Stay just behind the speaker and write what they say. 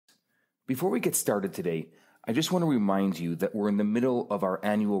Before we get started today, I just want to remind you that we're in the middle of our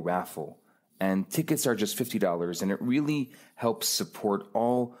annual raffle, and tickets are just $50, and it really helps support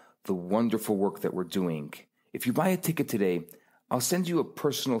all the wonderful work that we're doing. If you buy a ticket today, I'll send you a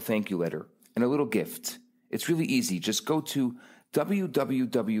personal thank you letter and a little gift. It's really easy. Just go to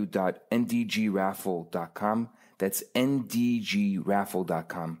www.ndgraffle.com. That's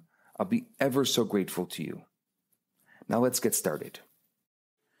ndgraffle.com. I'll be ever so grateful to you. Now let's get started.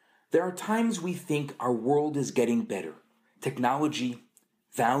 There are times we think our world is getting better. Technology,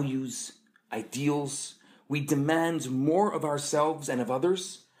 values, ideals. We demand more of ourselves and of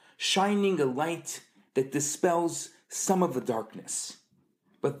others, shining a light that dispels some of the darkness.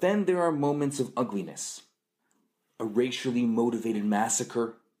 But then there are moments of ugliness. A racially motivated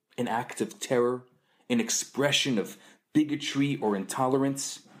massacre, an act of terror, an expression of bigotry or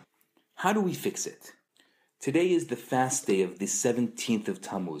intolerance. How do we fix it? Today is the fast day of the 17th of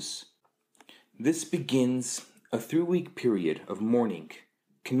Taamuz. This begins a 3-week period of mourning,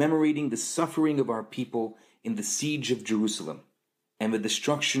 commemorating the suffering of our people in the siege of Jerusalem and the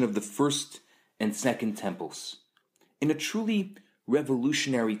destruction of the first and second temples. In a truly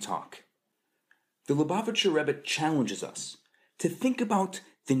revolutionary talk, the Lubavitcher Rebbe challenges us to think about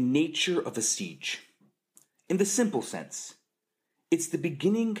the nature of a siege. In the simple sense, it's the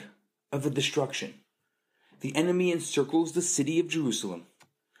beginning of a destruction. The enemy encircles the city of Jerusalem.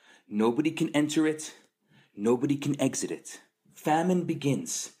 Nobody can enter it. Nobody can exit it. Famine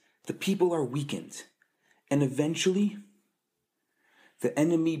begins. The people are weakened. And eventually, the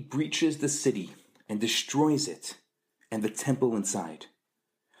enemy breaches the city and destroys it and the temple inside.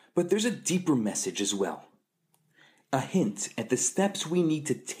 But there's a deeper message as well. A hint at the steps we need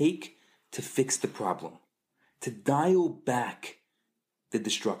to take to fix the problem, to dial back the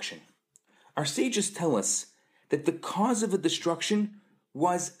destruction. Our sages tell us that the cause of the destruction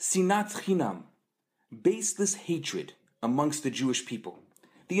was sinat chinam, baseless hatred amongst the Jewish people.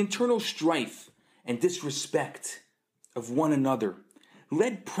 The internal strife and disrespect of one another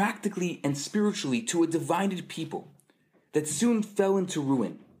led practically and spiritually to a divided people that soon fell into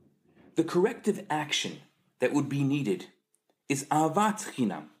ruin. The corrective action that would be needed is ahavat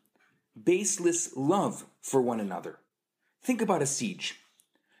chinam, baseless love for one another. Think about a siege.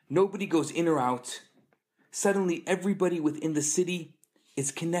 Nobody goes in or out. Suddenly everybody within the city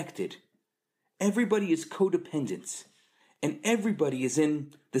is connected. Everybody is codependent. And everybody is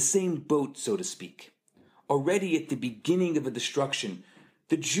in the same boat, so to speak. Already at the beginning of a destruction,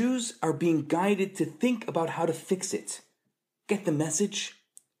 the Jews are being guided to think about how to fix it. Get the message?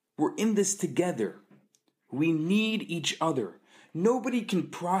 We're in this together. We need each other. Nobody can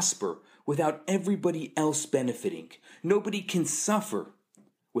prosper without everybody else benefiting. Nobody can suffer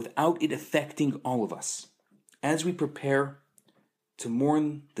without it affecting all of us. As we prepare to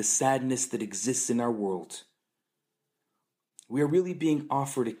mourn the sadness that exists in our world, we are really being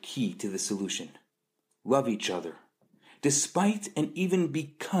offered a key to the solution. Love each other, despite and even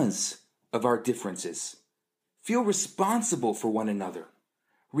because of our differences. Feel responsible for one another,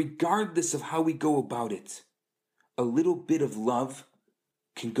 regardless of how we go about it. A little bit of love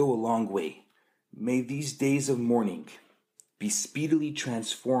can go a long way. May these days of mourning be speedily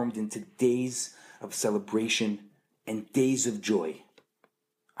transformed into days of celebration and days of joy.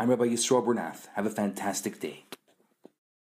 I'm Rabbi Yisroel Bernath. Have a fantastic day.